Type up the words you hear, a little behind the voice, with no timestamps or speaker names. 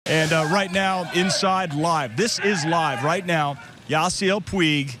And right now, inside live. This is live right now. Yasiel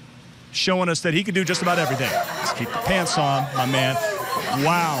Puig showing us that he can do just about everything. Let's keep the pants on, my man.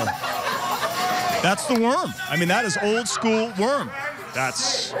 Wow. That's the worm. I mean, that is old school worm.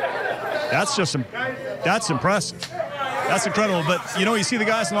 That's impressive. That's incredible. But you know, you see the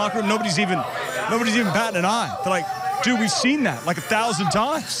guys in the locker room, nobody's even batting an eye. They're like, dude, we've seen that like 1,000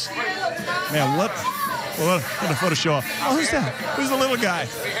 times. Man, what a photo show off. Oh, who's that? Who's the little guy?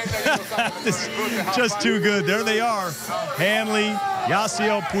 This just too good. There they are. Hanley,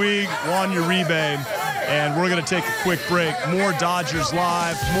 Yasiel Puig, Juan Uribe. And we're going to take a quick break. More Dodgers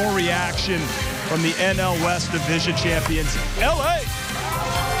live, more reaction from the NL West Division champions, LA.